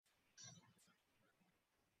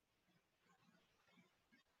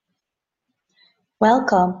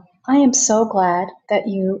Welcome. I am so glad that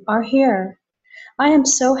you are here. I am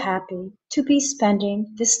so happy to be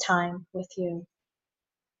spending this time with you.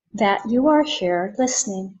 That you are here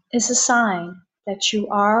listening is a sign that you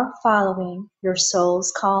are following your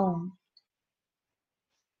soul's calling.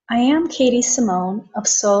 I am Katie Simone of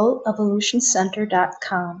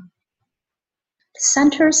SoulEvolutionCenter.com. The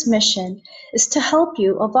center's mission is to help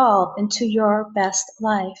you evolve into your best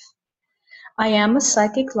life. I am a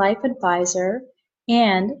psychic life advisor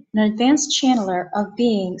and an advanced channeler of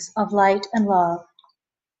beings of light and love.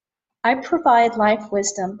 I provide life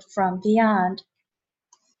wisdom from beyond.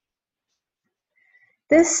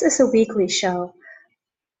 This is a weekly show.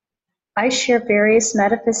 I share various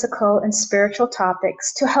metaphysical and spiritual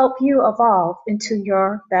topics to help you evolve into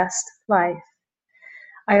your best life.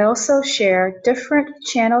 I also share different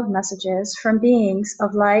channeled messages from beings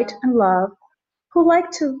of light and love who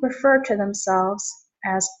like to refer to themselves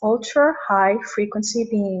as ultra high frequency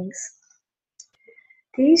beings.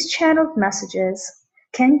 These channeled messages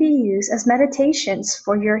can be used as meditations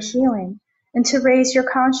for your healing and to raise your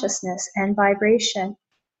consciousness and vibration.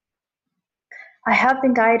 I have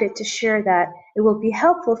been guided to share that it will be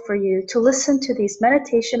helpful for you to listen to these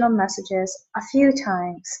meditational messages a few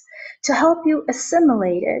times to help you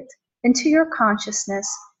assimilate it into your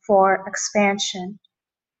consciousness for expansion.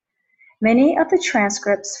 Many of the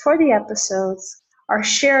transcripts for the episodes are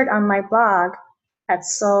shared on my blog at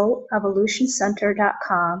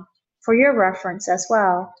SoulEvolutionCenter.com for your reference as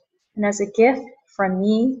well, and as a gift from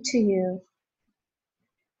me to you.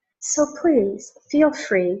 So please feel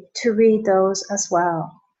free to read those as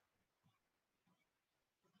well.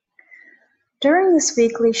 During this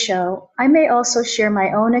weekly show, I may also share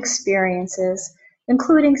my own experiences,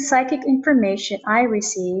 including psychic information I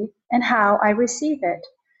receive and how I receive it.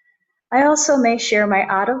 I also may share my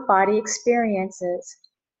out-of-body experiences.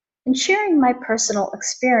 In sharing my personal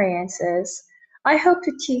experiences, I hope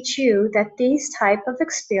to teach you that these type of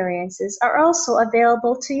experiences are also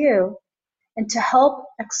available to you and to help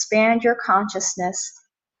expand your consciousness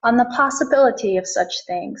on the possibility of such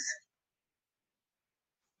things.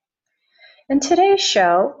 In today's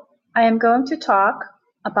show, I am going to talk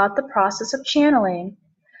about the process of channeling,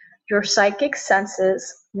 your psychic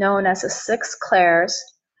senses known as the six clairs,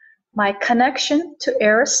 my connection to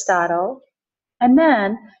Aristotle, and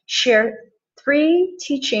then share two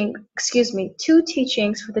teachings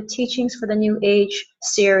for the Teachings for the New Age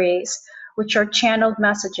series, which are channeled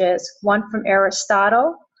messages, one from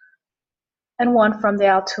Aristotle and one from the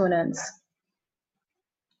Altoonans.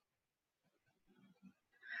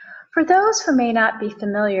 For those who may not be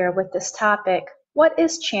familiar with this topic, what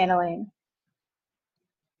is channeling?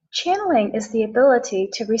 Channeling is the ability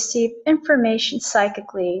to receive information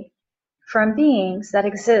psychically from beings that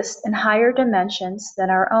exist in higher dimensions than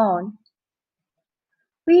our own.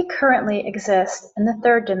 We currently exist in the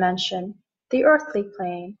third dimension, the earthly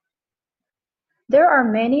plane. There are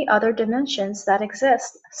many other dimensions that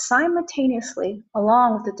exist simultaneously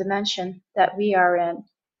along with the dimension that we are in.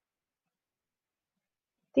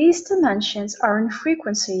 These dimensions are in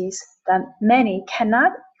frequencies that many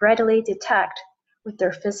cannot readily detect with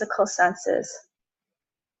their physical senses.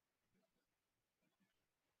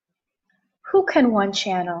 Who can one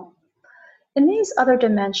channel? In these other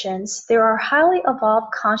dimensions, there are highly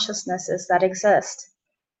evolved consciousnesses that exist.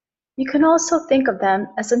 You can also think of them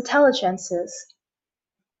as intelligences.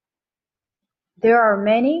 There are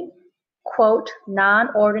many, quote,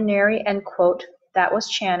 non-ordinary, end quote, that was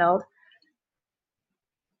channeled,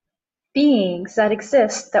 beings that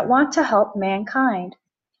exist that want to help mankind.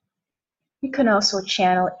 You can also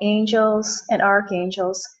channel angels and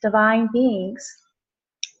archangels, divine beings.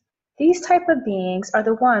 These type of beings are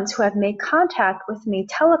the ones who have made contact with me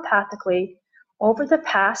telepathically over the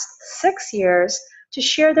past 6 years to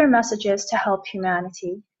share their messages to help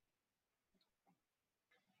humanity.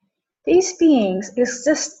 These beings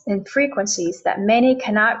exist in frequencies that many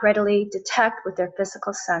cannot readily detect with their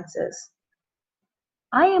physical senses.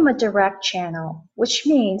 I am a direct channel, which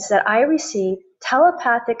means that I receive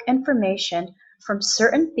telepathic information from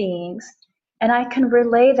certain beings, and I can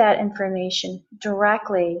relay that information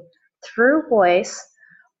directly through voice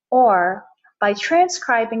or by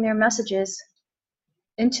transcribing their messages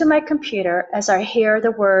into my computer as I hear the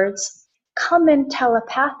words come in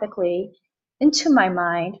telepathically into my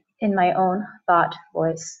mind in my own thought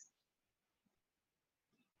voice.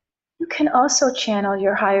 You can also channel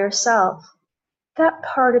your higher self, that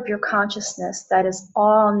part of your consciousness that is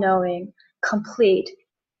all-knowing, complete,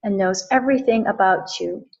 and knows everything about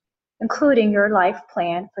you, including your life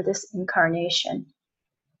plan for this incarnation.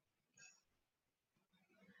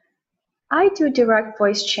 I do direct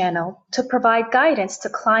voice channel to provide guidance to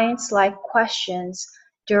clients' life questions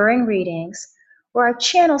during readings, where I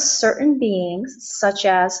channel certain beings such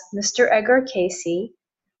as Mr. Edgar Cayce,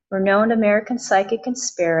 renowned American psychic and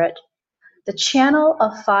spirit, the channel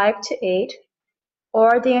of 5 to 8,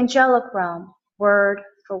 or the angelic realm, word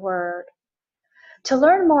for word. To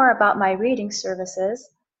learn more about my reading services,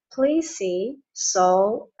 please see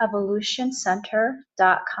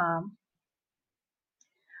soulevolutioncenter.com.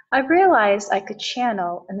 I realized I could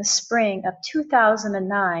channel in the spring of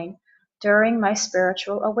 2009 during my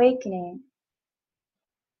spiritual awakening.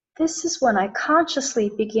 This is when I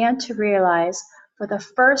consciously began to realize for the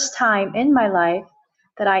first time in my life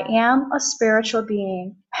that I am a spiritual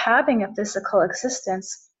being having a physical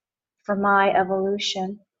existence for my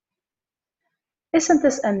evolution. Isn't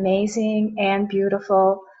this amazing and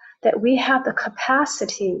beautiful that we have the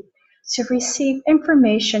capacity to receive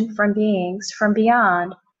information from beings from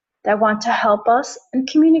beyond that want to help us and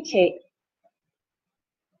communicate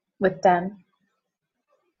with them?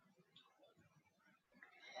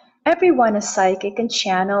 Everyone is psychic and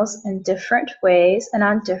channels in different ways and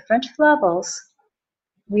on different levels.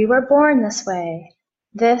 We were born this way.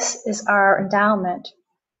 This is our endowment.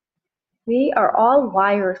 We are all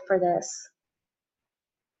wired for this.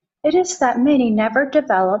 It is that many never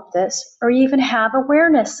develop this or even have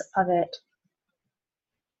awareness of it.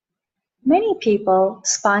 Many people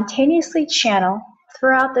spontaneously channel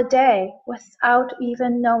throughout the day without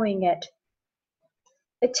even knowing it.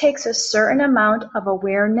 It takes a certain amount of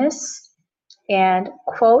awareness and,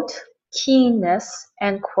 quote, keenness,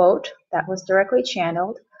 end quote, that was directly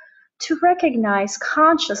channeled, to recognize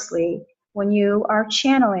consciously when you are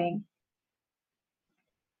channeling.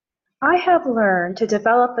 I have learned to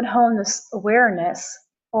develop and hone this awareness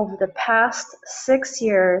over the past 6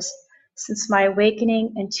 years since my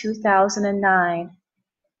awakening in 2009.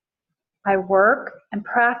 I work and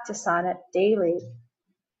practice on it daily.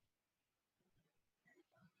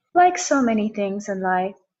 Like so many things in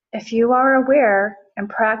life, if you are aware and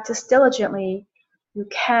practice diligently, you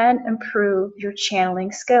can improve your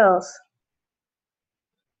channeling skills.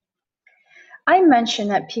 I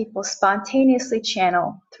mentioned that people spontaneously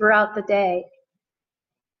channel throughout the day.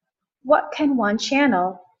 What can one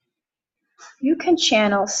channel? You can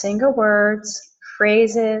channel single words,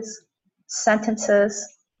 phrases,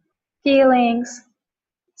 sentences, feelings,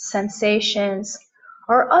 sensations,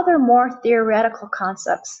 or other more theoretical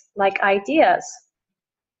concepts like ideas.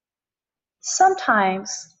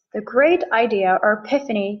 Sometimes the great idea or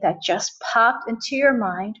epiphany that just popped into your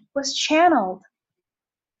mind was channeled.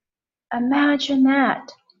 Imagine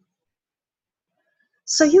that.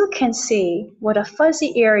 So you can see what a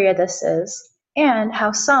fuzzy area this is and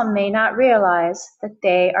how some may not realize that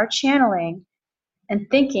they are channeling and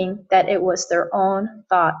thinking that it was their own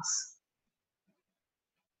thoughts.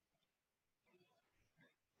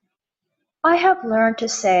 I have learned to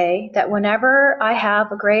say that whenever I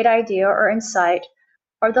have a great idea or insight,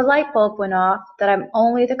 or the light bulb went off, that I'm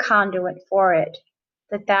only the conduit for it,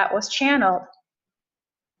 that was channeled.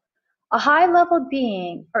 A high-level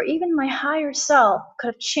being, or even my higher self, could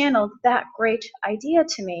have channeled that great idea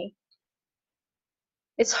to me.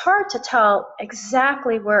 It's hard to tell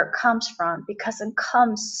exactly where it comes from because it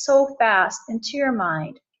comes so fast into your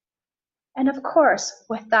mind, and of course,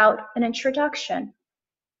 without an introduction.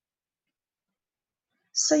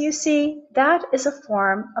 So you see, that is a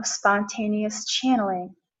form of spontaneous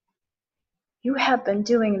channeling. You have been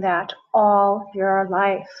doing that all your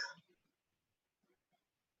life.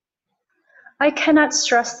 I cannot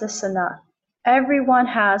stress this enough. Everyone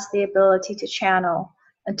has the ability to channel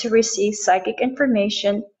and to receive psychic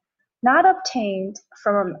information not obtained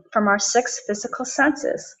from our 6 physical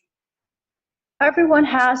senses. Everyone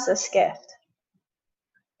has this gift.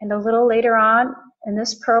 And a little later on in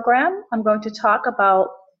this program, I'm going to talk about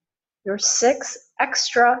your 6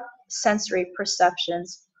 extra sensory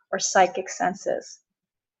perceptions or psychic senses.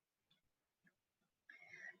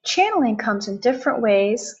 Channeling comes in different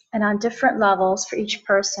ways and on different levels for each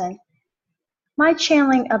person. My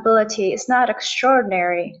channeling ability is not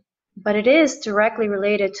extraordinary, but it is directly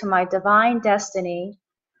related to my divine destiny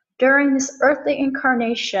during this earthly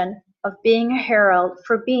incarnation of being a herald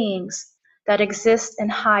for beings that exist in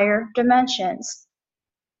higher dimensions.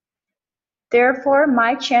 Therefore,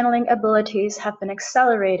 my channeling abilities have been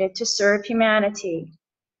accelerated to serve humanity.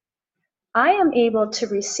 I am able to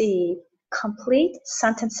receive complete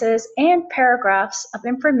sentences and paragraphs of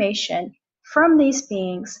information from these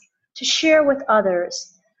beings to share with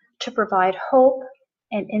others, to provide hope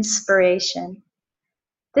and inspiration.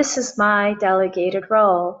 This is my delegated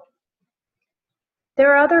role.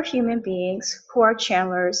 There are other human beings who are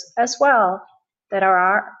channelers as well that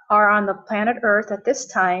are on the planet Earth at this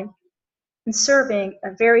time and serving a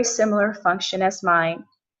very similar function as mine.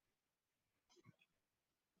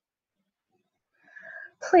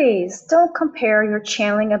 Please don't compare your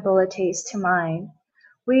channeling abilities to mine.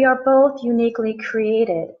 We are both uniquely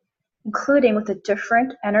created, including with a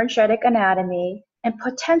different energetic anatomy and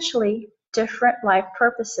potentially different life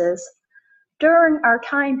purposes during our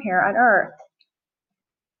time here on Earth.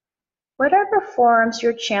 Whatever forms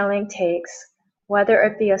your channeling takes, whether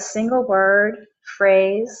it be a single word,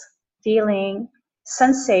 phrase, feeling,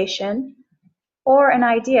 sensation, or an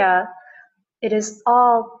idea, it is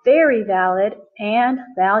all very valid and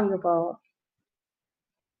valuable.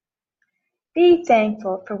 Be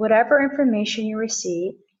thankful for whatever information you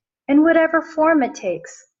receive in whatever form it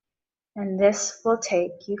takes, and this will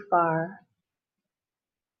take you far.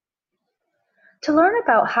 To learn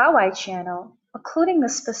about how I channel, including the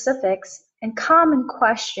specifics and common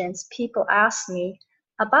questions people ask me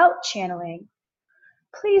about channeling,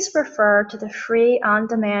 please refer to the free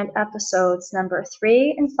on-demand episodes number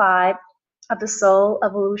 3 and 5 of the Soul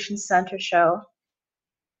Evolution Center show.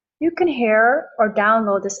 You can hear or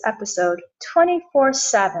download this episode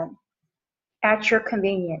 24/7 at your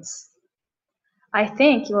convenience. I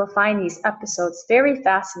think you will find these episodes very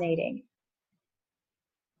fascinating.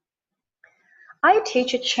 I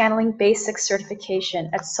teach a channeling basics certification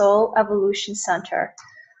at Soul Evolution Center,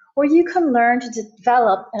 where you can learn to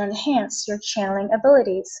develop and enhance your channeling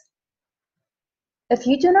abilities. If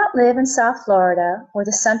you do not live in South Florida, where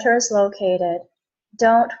the center is located,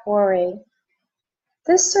 don't worry.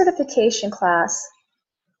 This certification class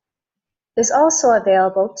is also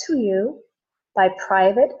available to you by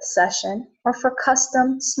private session or for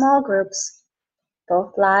custom small groups,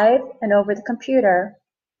 both live and over the computer.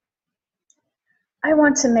 I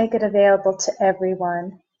want to make it available to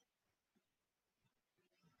everyone.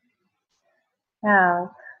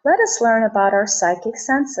 Now, let us learn about our psychic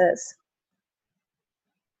senses.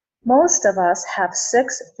 Most of us have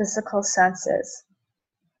 6 physical senses: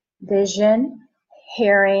 vision,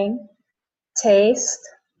 hearing, taste,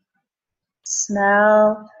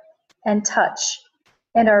 smell, and touch,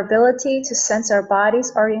 and our ability to sense our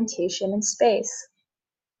body's orientation in space.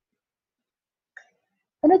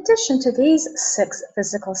 In addition to these 6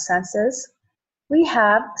 physical senses, we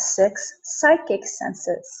have 6 psychic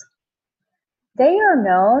senses. They are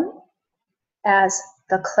known as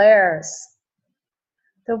the clairs.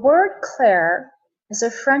 The word clair is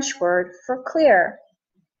a French word for clear,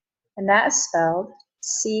 and that is spelled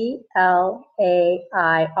C-L-A-I-R.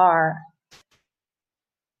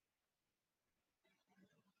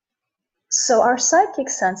 So our psychic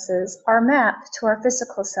senses are mapped to our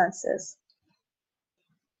physical senses.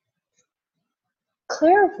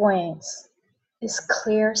 Clairvoyance is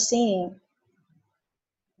clear seeing.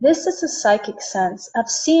 This is a psychic sense of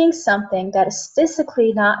seeing something that is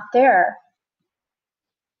physically not there.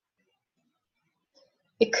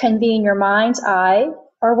 It can be in your mind's eye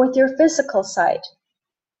or with your physical sight.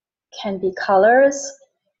 It can be colors,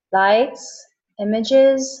 lights,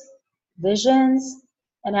 images, visions,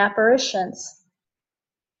 and apparitions.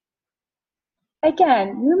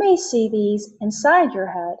 Again, you may see these inside your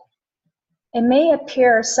head. It may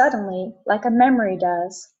appear suddenly like a memory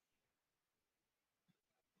does.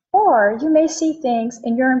 Or you may see things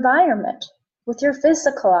in your environment with your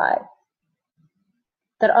physical eye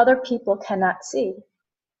that other people cannot see.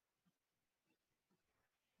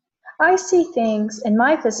 I see things in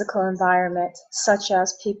my physical environment, such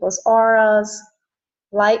as people's auras,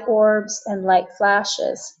 light orbs, and light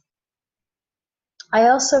flashes. I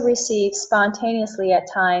also receive spontaneously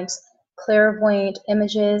at times clairvoyant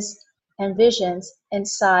images and visions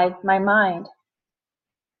inside my mind.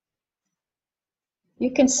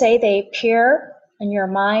 You can say they appear in your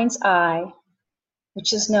mind's eye,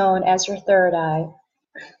 which is known as your third eye.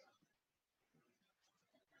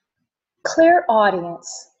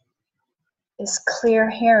 Clairaudience is clear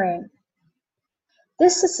hearing.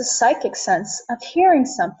 This is a psychic sense of hearing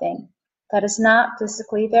something that is not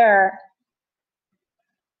physically there.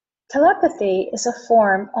 Telepathy is a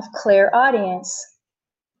form of clairaudience.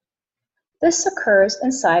 This occurs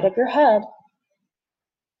inside of your head.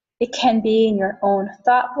 It can be in your own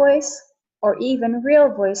thought voice or even real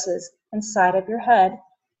voices inside of your head.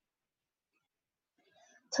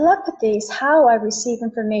 Telepathy is how I receive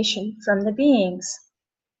information from the beings.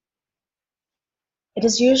 It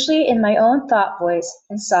is usually in my own thought voice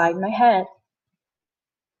inside my head.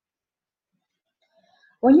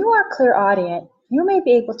 When you are clairaudient, you may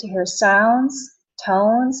be able to hear sounds,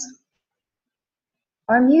 tones,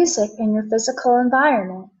 or music in your physical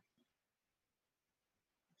environment.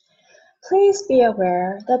 Please be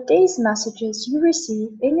aware that these messages you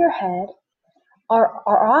receive in your head are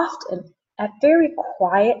often at very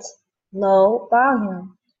quiet, low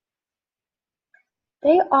volume.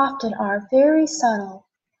 They often are very subtle.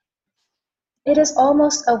 It is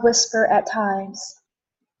almost a whisper at times.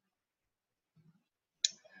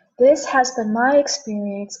 This has been my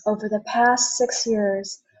experience over the past 6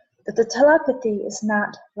 years, that the telepathy is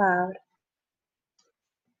not loud.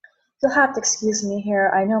 You'll have to excuse me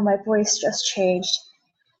here. I know my voice just changed,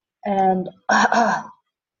 and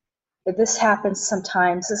this happens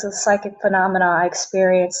sometimes. This is a psychic phenomena I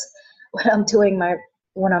experience when I'm doing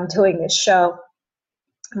this show.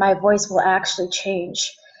 My voice will actually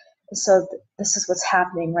change. So this is what's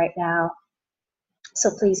happening right now. So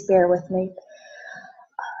please bear with me.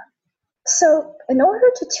 So in order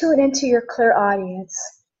to tune into your clairaudience,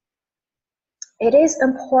 it is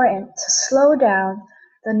important to slow down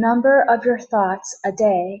the number of your thoughts a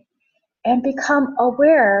day and become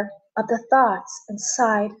aware of the thoughts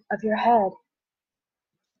inside of your head,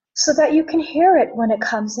 so that you can hear it when it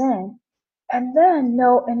comes in and then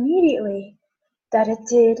know immediately that it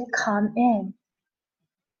did come in.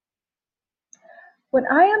 When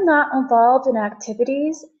I am not involved in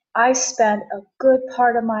activities, I spend a good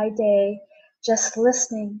part of my day just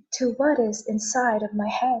listening to what is inside of my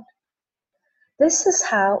head. This is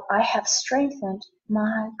how I have strengthened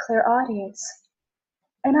my clairaudience,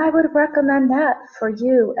 and I would recommend that for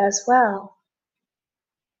you as well.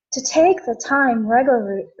 To take the time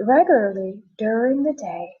regularly during the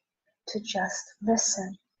day to just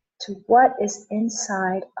listen to what is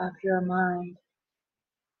inside of your mind.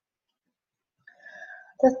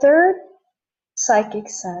 The third psychic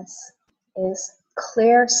sense is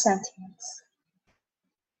clairsentience,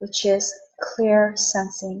 which is clear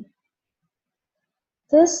sensing.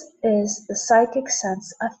 This is the psychic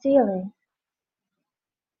sense of feeling.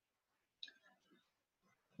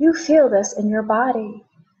 You feel this in your body.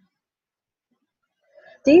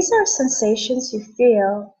 These are sensations you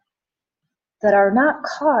feel that are not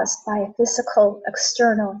caused by a physical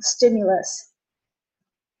external stimulus.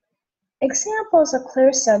 Examples of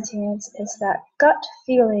clairsentience is that gut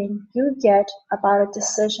feeling you get about a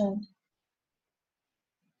decision.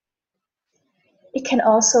 It can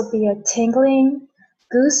also be a tingling,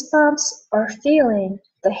 goosebumps, or feeling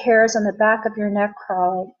the hairs on the back of your neck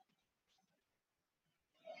crawling.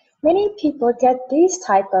 Many people get these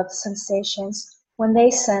type of sensations when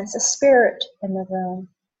they sense a spirit in the room.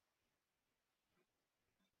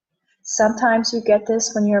 Sometimes you get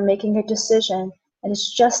this when you're making a decision and it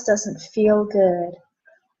just doesn't feel good,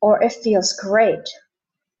 or it feels great.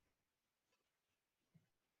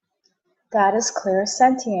 That is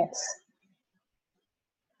clairsentience.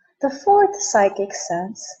 The fourth psychic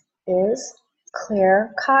sense is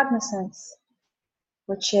claircognizance,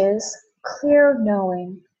 which is clear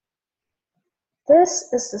knowing. This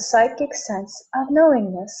is the psychic sense of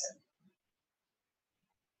knowingness.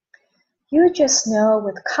 You just know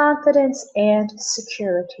with confidence and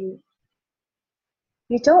security.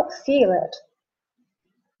 You don't feel it.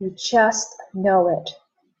 You just know it.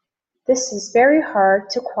 This is very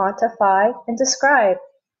hard to quantify and describe.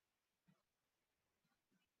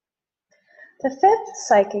 The fifth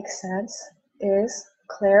psychic sense is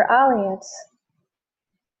clairaudience,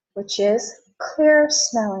 which is clear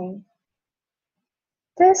smelling.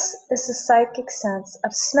 This is the psychic sense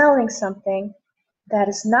of smelling something that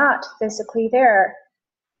is not physically there.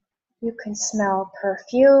 You can smell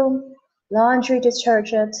perfume, laundry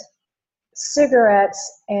detergent,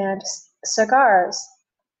 cigarettes, and cigars.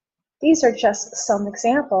 These are just some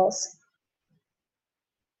examples.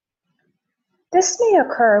 This may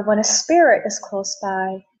occur when a spirit is close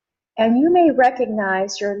by, and you may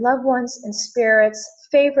recognize your loved one's in spirit's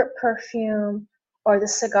favorite perfume or the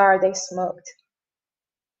cigar they smoked.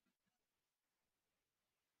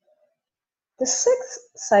 The sixth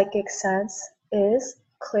psychic sense is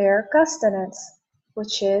clairgustinance,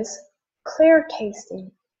 which is clear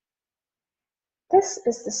tasting. This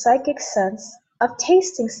is the psychic sense of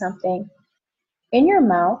tasting something in your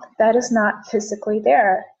mouth that is not physically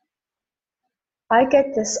there. I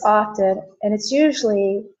get this often, and it's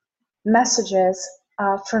usually messages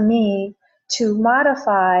for me to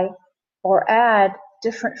modify or add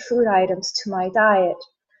different food items to my diet.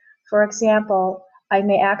 For example, I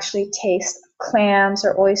may actually taste clams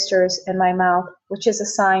or oysters in my mouth, which is a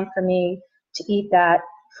sign for me to eat that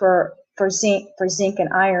for zinc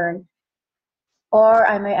and iron. Or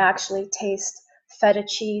I may actually taste feta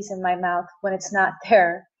cheese in my mouth when it's not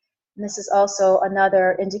there. And this is also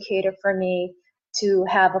another indicator for me to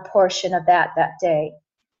have a portion of that day.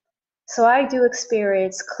 So I do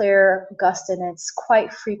experience clairgustinance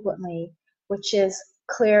quite frequently, which is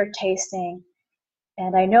clear tasting.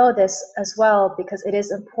 And I know this as well because it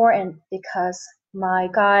is important, because my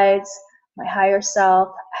guides, my higher self,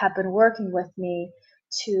 have been working with me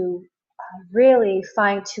to really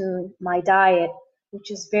fine-tune my diet,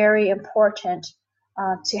 which is very important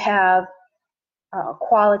to have a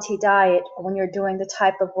quality diet when you're doing the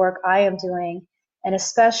type of work I am doing, and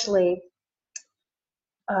especially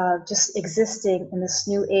just existing in this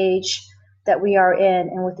new age that we are in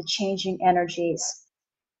and with the changing energies.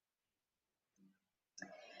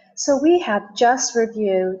 So we have just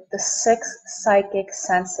reviewed the 6 psychic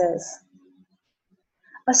senses.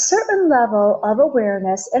 A certain level of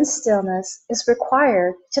awareness and stillness is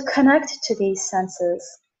required to connect to these senses.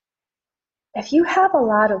 If you have a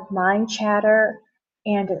lot of mind chatter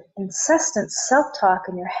and incessant self-talk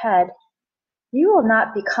in your head, you will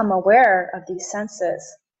not become aware of these senses.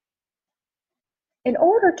 In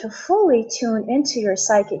order to fully tune into your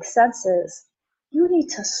psychic senses, you need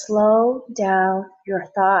to slow down your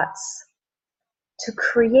thoughts to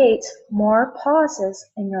create more pauses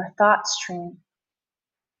in your thought stream.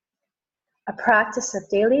 A practice of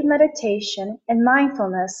daily meditation and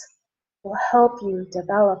mindfulness will help you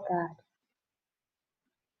develop that.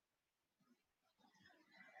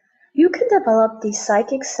 You can develop these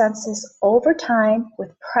psychic senses over time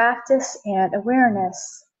with practice and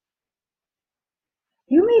awareness.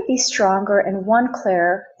 You may be stronger in one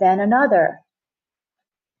clair than another.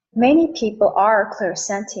 Many people are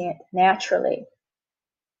clairsentient naturally.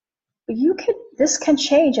 But this can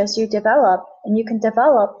change as you develop, and you can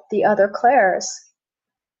develop the other clairs.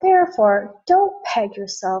 Therefore, don't peg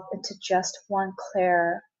yourself into just one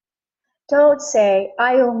clair. Don't say,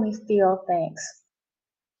 I only feel things.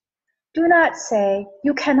 Do not say,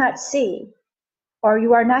 you cannot see, or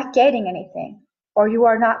you are not getting anything, or you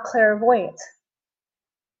are not clairvoyant.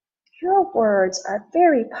 Your words are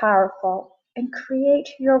very powerful and create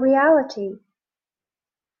your reality.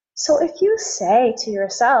 So if you say to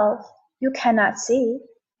yourself, you cannot see,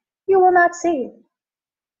 you will not see.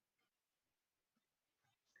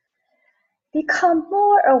 Become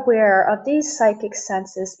more aware of these psychic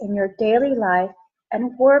senses in your daily life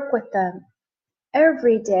and work with them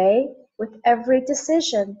every day with every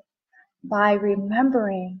decision by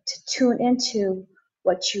remembering to tune into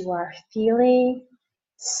what you are feeling,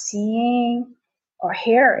 seeing, or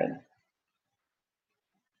hearing.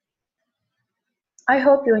 I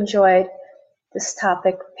hope you enjoyed this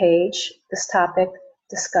topic page, this topic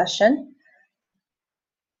discussion.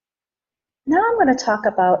 Now I'm going to talk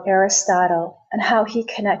about Aristotle and how he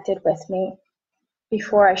connected with me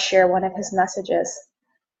before I share one of his messages.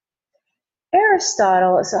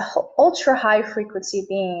 Aristotle is an ultra high frequency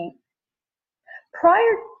being.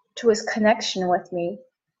 Prior to his connection with me,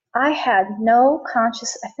 I had no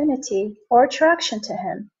conscious affinity or attraction to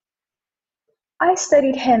him. I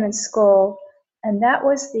studied him in school, and that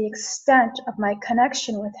was the extent of my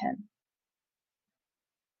connection with him.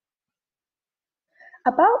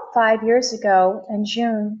 About 5 years ago, in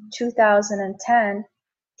June 2010,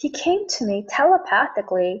 he came to me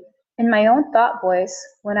telepathically in my own thought voice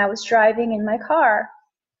when I was driving in my car.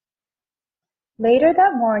 Later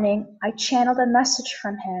that morning, I channeled a message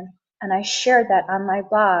from him, and I shared that on my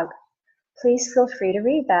blog. Please feel free to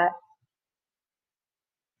read that.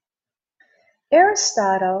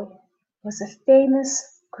 Aristotle was a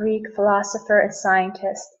famous Greek philosopher and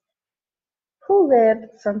scientist who lived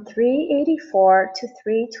from 384 to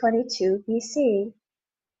 322 BC.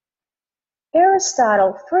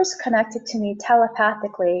 Aristotle first connected to me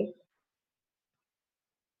telepathically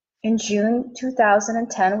in June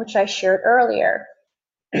 2010, which I shared earlier.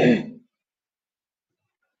 And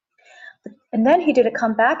then he didn't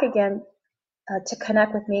come back again to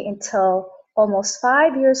connect with me until almost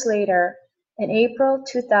 5 years later, in April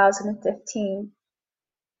 2015.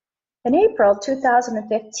 In April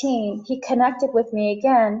 2015, he connected with me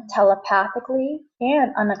again telepathically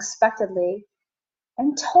and unexpectedly,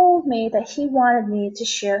 and told me that he wanted me to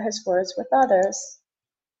share his words with others.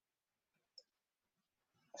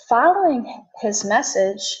 Following his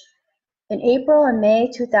message, in April and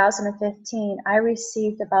May 2015, I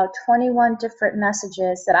received about 21 different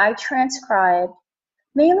messages that I transcribed,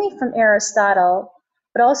 mainly from Aristotle,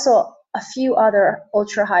 but also a few other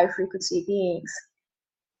ultra-high frequency beings.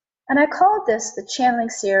 And I called this the channeling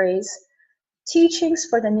series, Teachings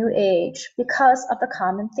for the New Age, because of the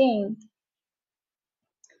common theme.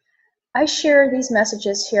 I share these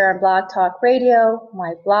messages here on Blog Talk Radio,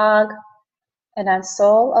 my blog, and on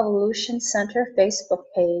Soul Evolution Center Facebook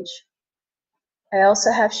page. I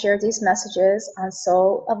also have shared these messages on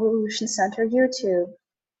Soul Evolution Center YouTube.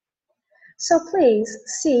 So please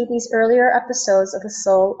see these earlier episodes of the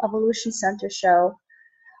Soul Evolution Center show,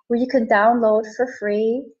 where you can download for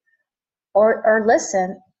free or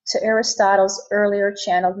listen to Aristotle's earlier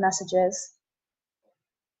channeled messages.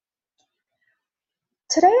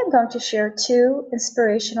 Today I'm going to share 2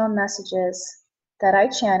 inspirational messages that I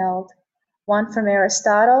channeled, one from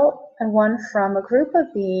Aristotle and one from a group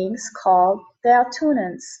of beings called the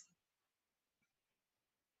Altoonans.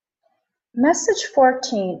 Message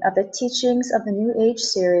 14 of the Teachings of the New Age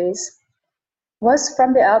series was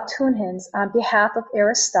from the Altoonans on behalf of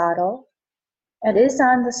Aristotle and is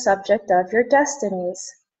on the subject of your destinies.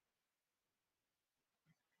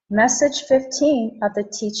 Message 15 of the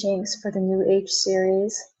Teachings for the New Age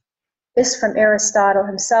series is from Aristotle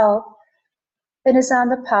himself and is on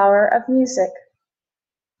the power of music.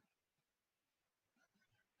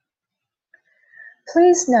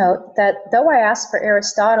 Please note that though I asked for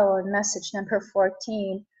Aristotle in message number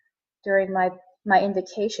 14 during my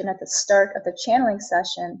invocation at the start of the channeling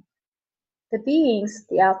session, the beings,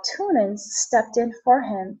 the Altoonans, stepped in for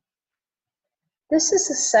him. This is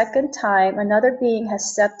the second time another being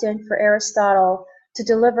has stepped in for Aristotle to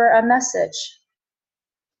deliver a message.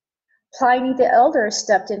 Pliny the Elder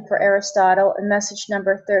stepped in for Aristotle in message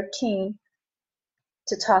number 13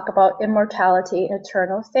 to talk about immortality and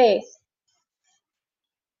eternal faith.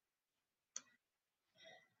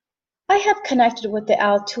 I have connected with the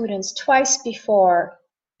Altoonans twice before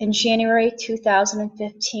in January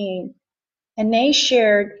 2015, and they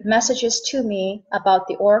shared messages to me about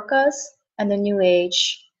the Orcas and the New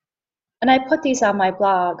Age, and I put these on my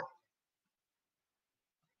blog.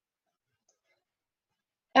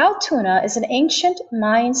 Altoona is an ancient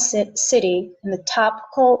Mayan city in the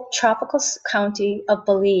tropical county of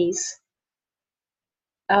Belize.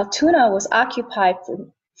 Altoona was occupied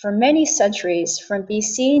for many centuries from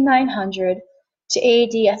BC 900 to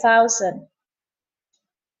AD 1000.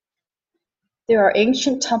 There are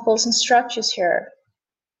ancient temples and structures here.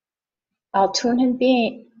 Altoonans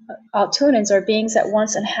are beings that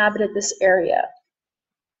once inhabited this area.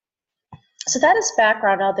 So that is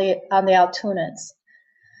background on the Altoonans.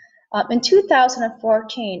 In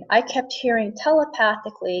 2014, I kept hearing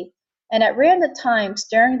telepathically and at random times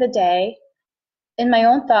during the day, in my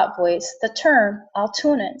own thought voice, the term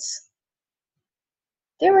Altoonans.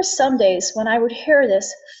 There were some days when I would hear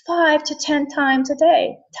this 5 to 10 times a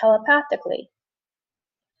day, telepathically.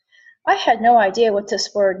 I had no idea what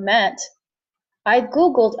this word meant. I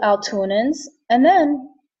Googled Altoonans and then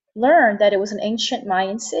learned that it was an ancient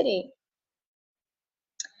Mayan city.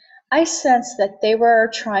 I sensed that they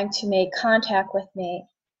were trying to make contact with me.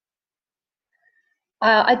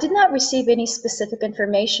 I did not receive any specific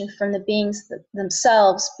information from the beings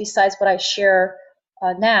themselves besides what I share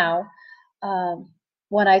now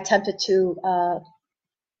when I attempted to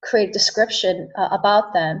create a description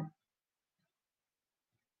about them.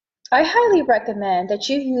 I highly recommend that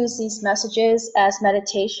you use these messages as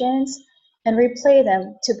meditations and replay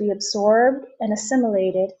them to be absorbed and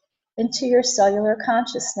assimilated into your cellular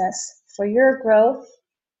consciousness for your growth,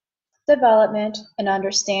 development, and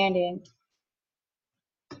understanding.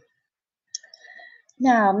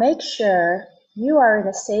 Now make sure you are in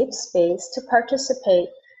a safe space to participate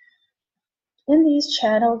in these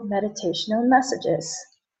channeled meditational messages,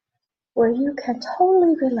 where you can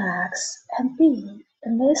totally relax and be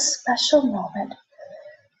in this special moment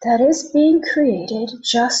that is being created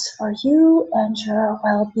just for you and your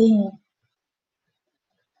well-being.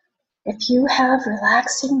 If you have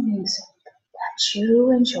relaxing music that you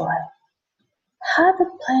enjoy, have it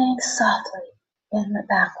playing softly in the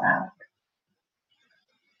background.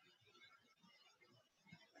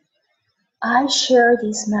 I share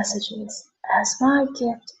these messages as my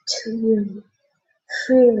gift to you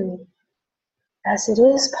freely, as it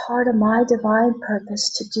is part of my divine purpose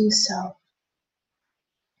to do so.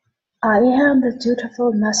 I am the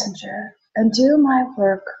dutiful messenger and do my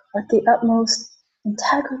work with the utmost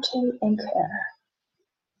integrity and care.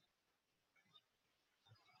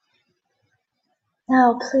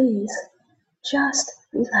 Now please, just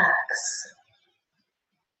relax.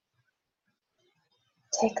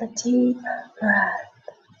 Take a deep breath,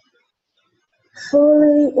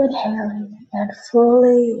 fully inhaling and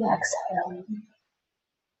fully exhaling.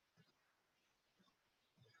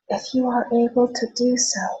 If you are able to do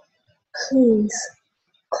so, please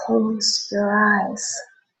close your eyes.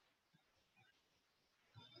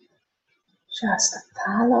 Just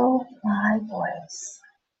follow my voice.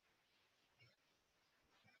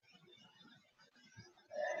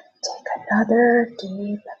 Take another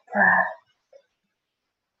deep breath,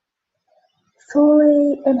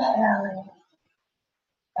 fully inhaling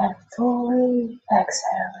and fully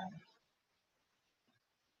exhaling.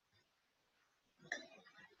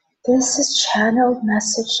 This is channeled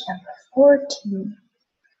message number 14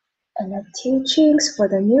 in the Teachings for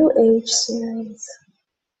the New Age series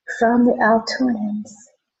from the Altoonians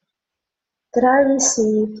that I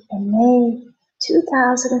received in May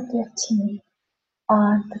 2015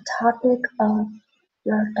 on the topic of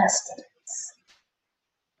your destinies.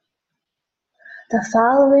 The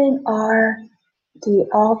following are the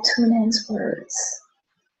Altoonians' words.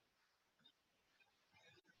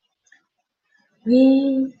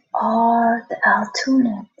 We are the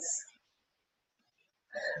Altoonians.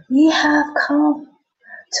 We have come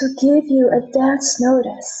to give you advance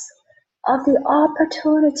notice of the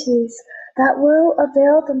opportunities that will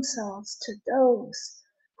avail themselves to those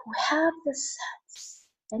who have the sense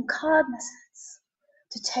and cognizance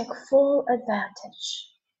to take full advantage.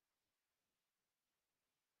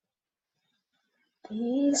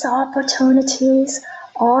 These opportunities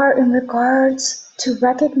are in regards to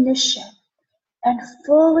recognition and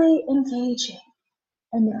fully engaging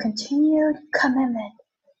in the continued commitment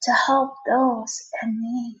to help those in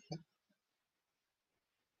need.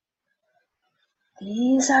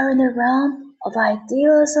 These are in the realm of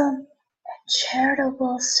idealism and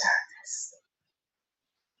charitable service.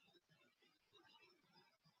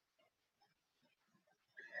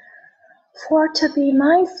 For to be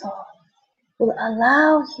mindful will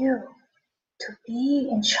allow you to be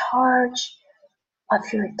in charge of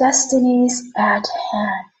your destinies at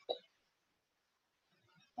hand.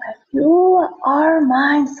 When you are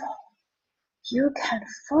mindful, you can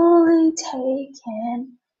fully take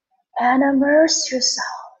in and immerse yourself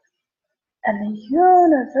in the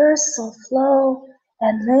universal flow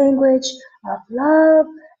and language of love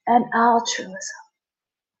and altruism.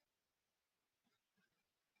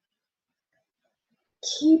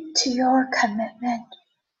 Keep to your commitment,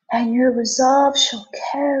 and your resolve shall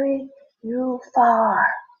carry you far.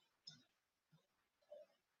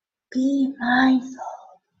 Be mindful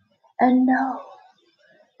and know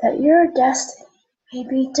that your destiny may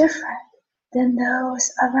be different than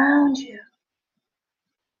those around you.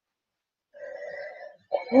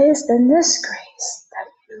 It is in this grace that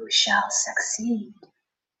you shall succeed.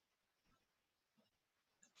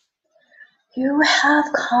 You have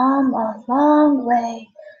come a long way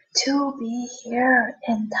to be here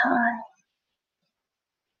in time.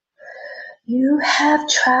 You have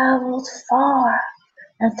traveled far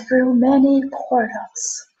and through many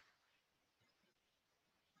portals.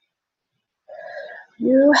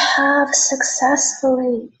 You have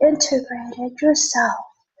successfully integrated yourself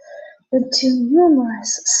into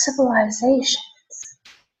numerous civilizations.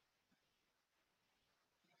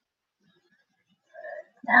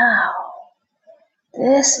 Now,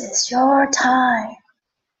 this is your time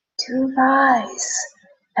to rise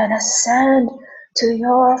and ascend to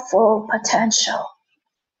your full potential.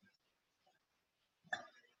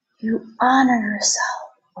 You honor yourself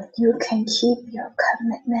when you can keep your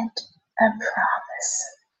commitment and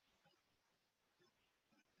promise.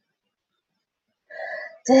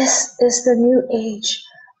 This is the new age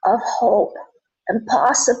of hope and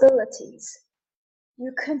possibilities.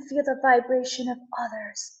 You can feel the vibration of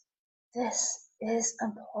others. This is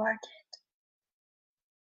important.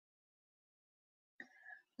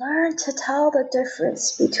 Learn to tell the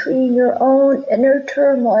difference between your own inner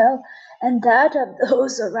turmoil and that of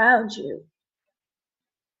those around you.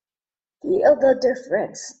 Feel the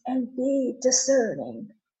difference and be discerning.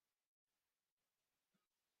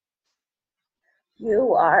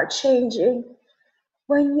 You are changing.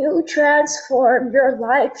 When you transform, your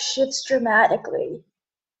life shifts dramatically.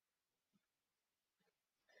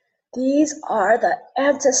 These are the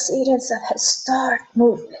antecedents of historic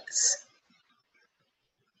movements.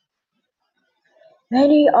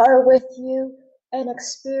 Many are with you and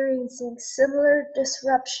experiencing similar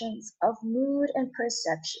disruptions of mood and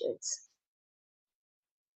perceptions.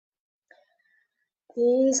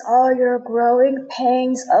 These are your growing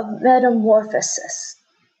pains of metamorphosis.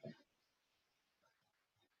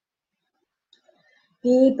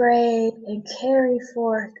 Be brave and carry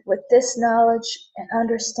forth with this knowledge and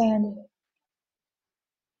understanding.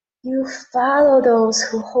 You follow those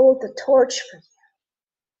who hold the torch for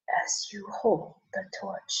you as you hold the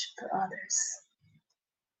torch for others.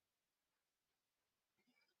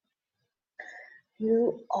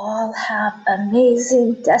 You all have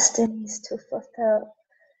amazing destinies to fulfill.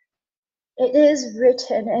 It is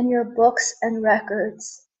written in your books and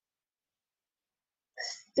records.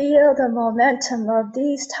 Feel the momentum of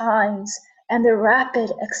these times and the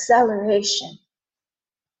rapid acceleration.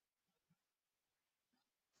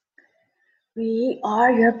 We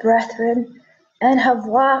are your brethren and have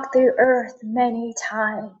walked the earth many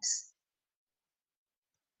times.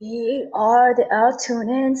 We are the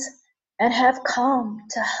Altoonians and have come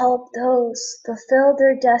to help those fulfill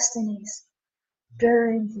their destinies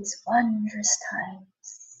during these wondrous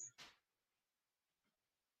times.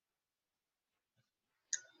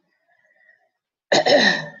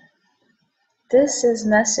 This is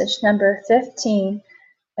message number 15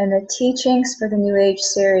 in the Teachings for the New Age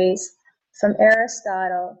series from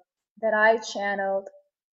Aristotle that I channeled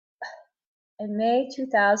in May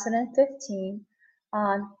 2015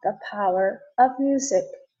 on the power of music.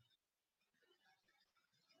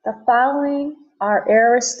 The following are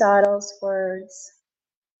Aristotle's words.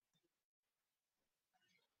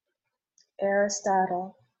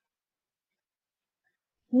 Aristotle.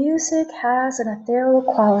 Music has an ethereal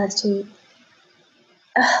quality.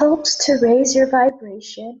 It helps to raise your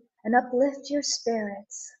vibration and uplift your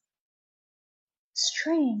spirits.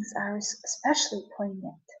 Strings are especially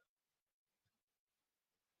poignant.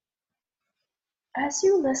 As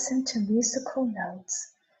you listen to musical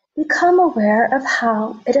notes, become aware of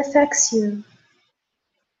how it affects you.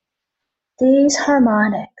 These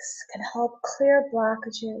harmonics can help clear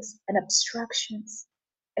blockages and obstructions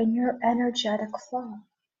in your energetic flow.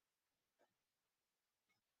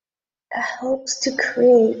 It helps to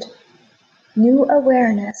create new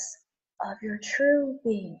awareness of your true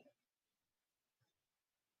being.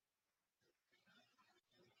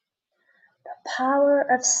 The power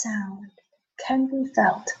of sound can be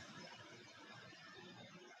felt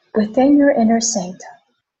within your inner sanctum.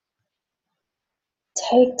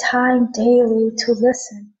 Take time daily to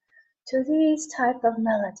listen to these type of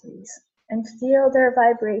melodies and feel their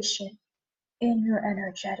vibration in your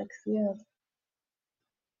energetic field.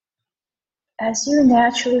 As you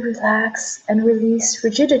naturally relax and release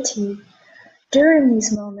rigidity during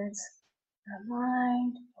these moments, your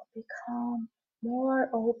mind will become more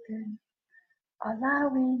open,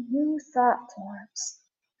 allowing new thought forms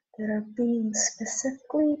that are being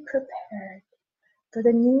specifically prepared for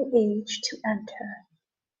the new age to enter.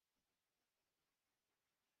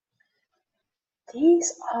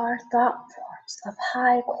 These are thought forms of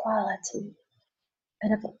high quality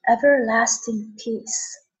and of everlasting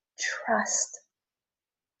peace, trust,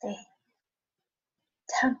 faith,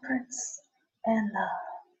 temperance, and love.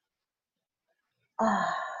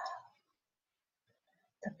 Ah,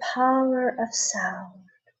 the power of sound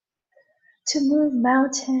to move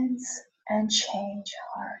mountains and change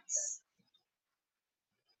hearts.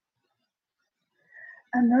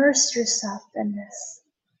 Immerse yourself in this.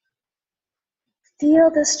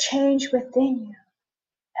 Feel this change within you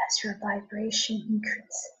as your vibration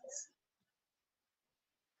increases.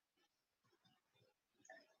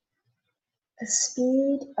 The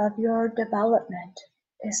speed of your development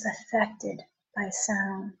is affected by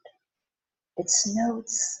sound, its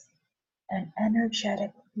notes, and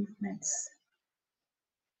energetic movements.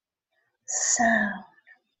 Sound,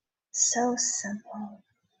 so simple,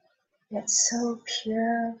 yet so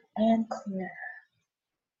pure and clear.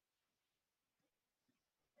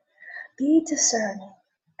 Be discerning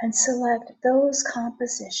and select those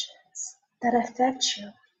compositions that affect you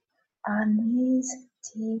on these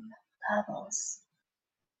deep levels.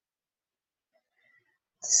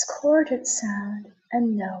 Discordant sound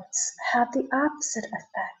and notes have the opposite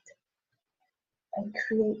effect and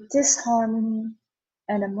create disharmony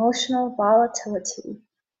and emotional volatility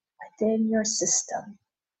within your system.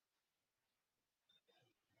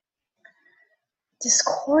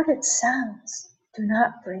 Discordant sounds do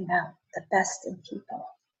not bring out the best in people.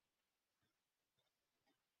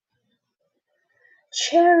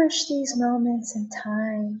 Cherish these moments in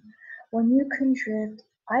time when you can drift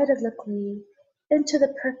idyllically into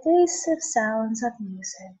the pervasive sounds of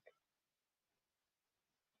music.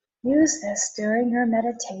 Use this during your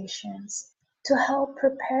meditations to help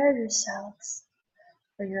prepare yourselves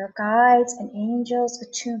for your guides and angels'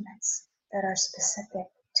 attunements that are specific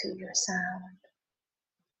to your sound.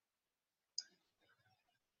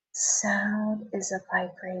 Sound is a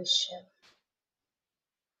vibration.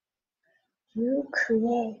 You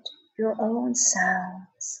create your own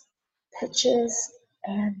sounds, pitches,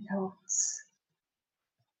 and notes.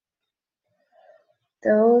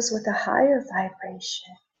 Those with a higher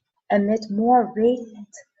vibration emit more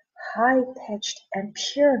radiant, high-pitched, and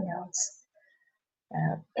pure notes that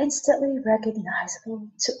are instantly recognizable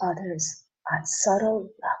to others on subtle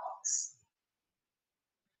levels.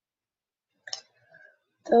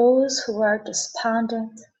 Those who are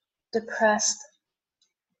despondent, depressed,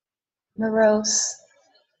 morose,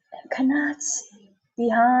 and cannot see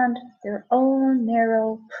beyond their own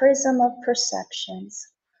narrow prism of perceptions,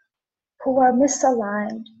 who are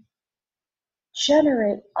misaligned,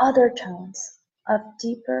 generate other tones of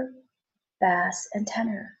deeper bass and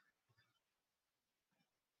tenor.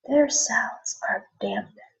 their sounds are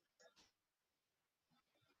dampened.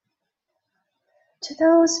 To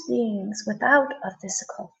those beings without a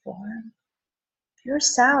physical form, your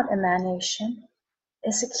sound emanation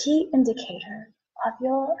is a key indicator of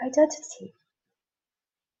your identity.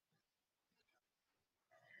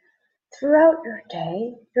 Throughout your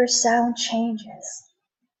day, your sound changes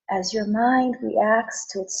as your mind reacts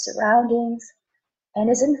to its surroundings and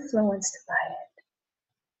is influenced by it.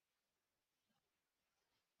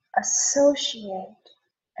 Associate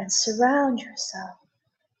and surround yourself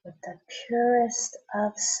with the purest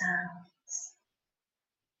of sounds.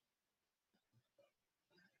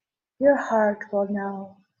 Your heart will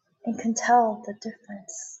know and can tell the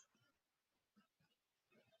difference.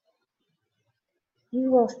 You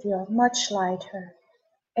will feel much lighter,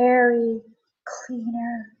 airy,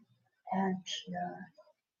 cleaner, and pure.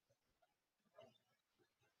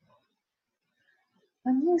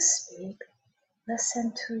 When you speak,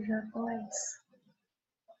 listen to your voice.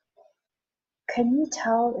 Can you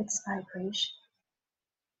tell its vibration?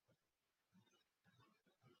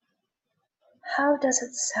 How does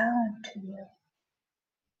it sound to you?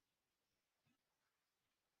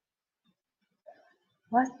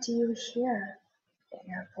 What do you hear in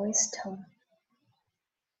your voice tone?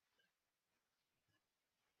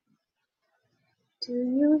 Do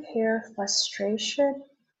you hear frustration,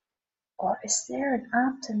 or is there an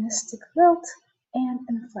optimistic lilt and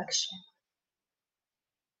inflection?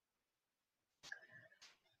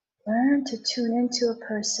 Learn to tune into a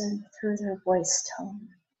person through their voice tone.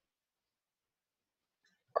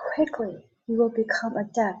 Quickly, you will become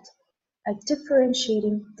adept at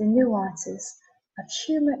differentiating the nuances of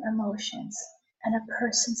human emotions and a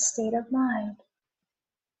person's state of mind.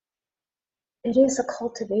 It is a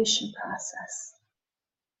cultivation process.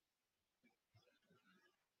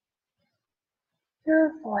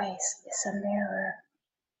 Your voice is a mirror,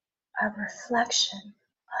 a reflection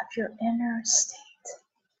of your inner state.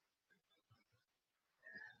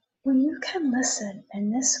 When you can listen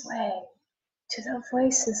in this way to the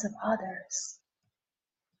voices of others,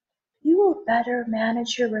 you will better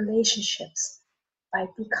manage your relationships by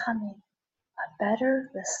becoming a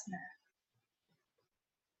better listener.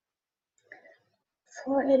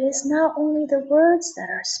 For it is not only the words that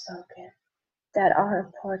are spoken that are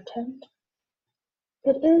important,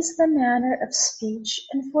 it is the manner of speech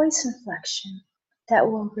and voice inflection that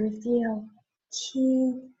will reveal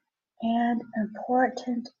key and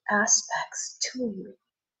important aspects to you.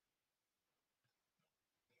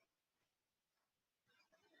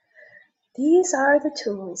 These are the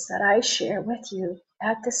tools that I share with you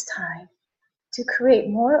at this time to create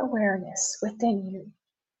more awareness within you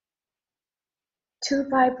to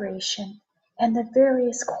vibration and the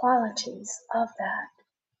various qualities of that.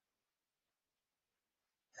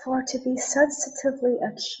 For to be sensitively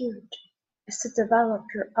acute is to develop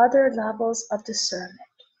your other levels of discernment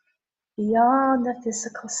beyond the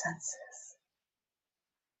physical senses.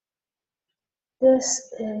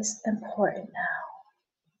 This is important now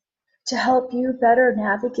to help you better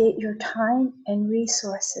navigate your time and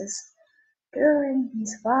resources during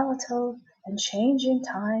these volatile and changing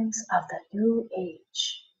times of the new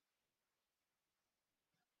age.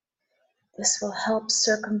 This will help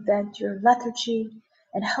circumvent your lethargy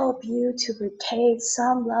and help you to retain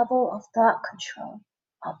some level of thought control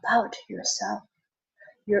about yourself,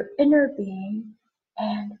 your inner being,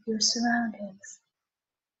 and your surroundings.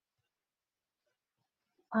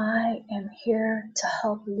 I am here to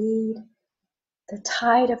help lead the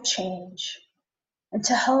tide of change and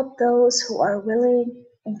to help those who are willing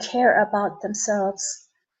and care about themselves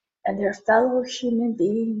and their fellow human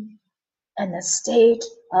being and the state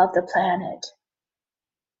of the planet.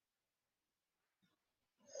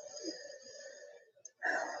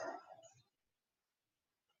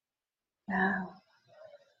 Now,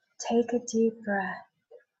 take a deep breath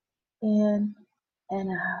in and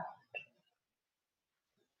out.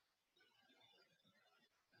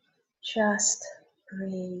 Just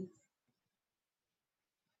breathe.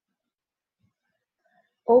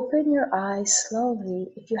 Open your eyes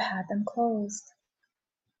slowly if you had them closed.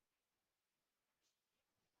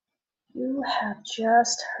 You have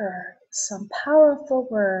just heard some powerful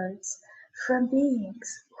words from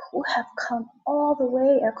beings who have come all the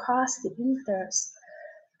way across the ethers,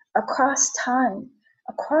 across time,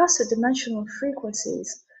 across the dimensional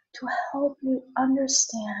frequencies to help you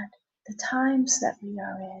understand the times that we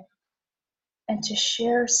are in and to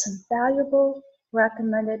share some valuable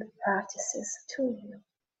recommended practices to you.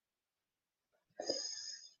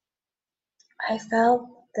 I felt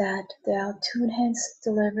that the Altoonians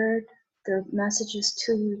delivered their messages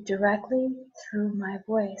to you directly through my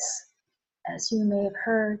voice. As you may have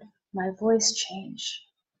heard, my voice change,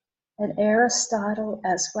 and Aristotle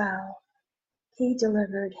as well. He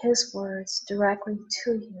delivered his words directly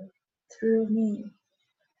to you through me.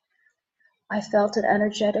 I felt an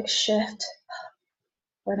energetic shift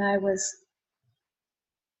when I was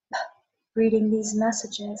reading these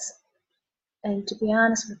messages, and to be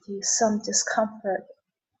honest with you, some discomfort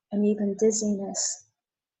and even dizziness.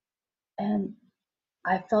 And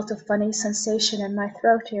I felt a funny sensation in my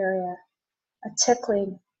throat area, a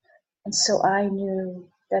tickling, and so I knew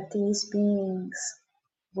that these beings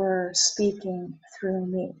were speaking through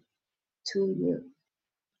me to you.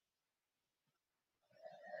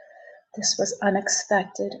 This was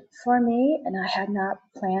unexpected for me, and I had not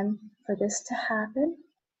planned for this to happen.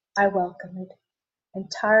 I welcome it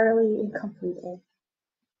entirely and completely.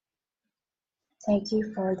 Thank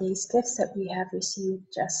you for these gifts that we have received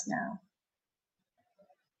just now.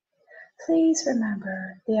 Please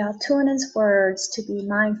remember the Altoonan's words to be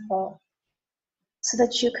mindful so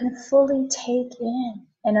that you can fully take in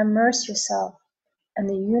and immerse yourself in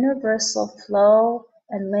the universal flow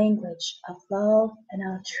and language of love and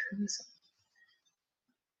altruism.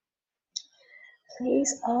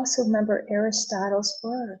 Please also remember Aristotle's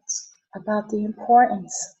words about the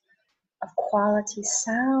importance of quality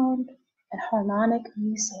sound and harmonic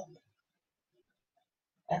music,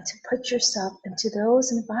 and to put yourself into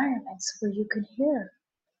those environments where you can hear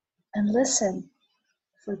and listen,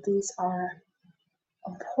 for these are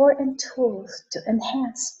important tools to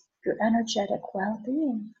enhance your energetic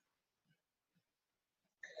well-being.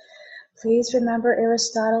 Please remember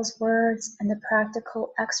Aristotle's words and the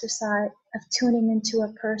practical exercise of tuning into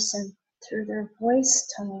a person through their voice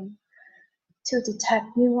tone to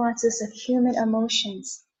detect nuances of human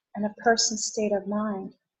emotions and a person's state of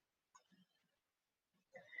mind.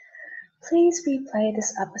 Please replay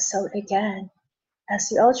this episode again, as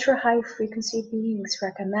the ultra-high frequency beings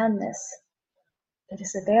recommend this. It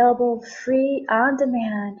is available free on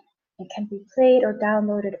demand and can be played or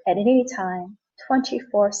downloaded at any time,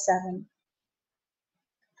 24/7.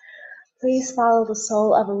 Please follow the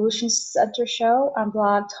Soul Evolution Center show on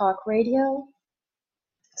Blog Talk Radio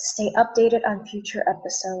to stay updated on future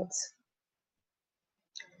episodes.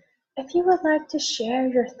 If you would like to share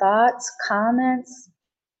your thoughts, comments,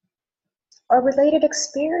 or related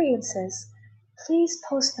experiences, please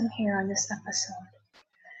post them here on this episode.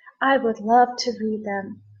 I would love to read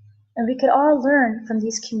them, and we could all learn from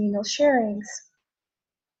these communal sharings.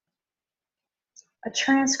 A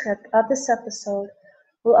transcript of this episode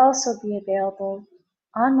will also be available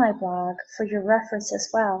on my blog for your reference as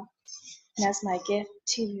well, and as my gift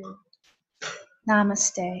to you.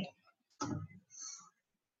 Namaste.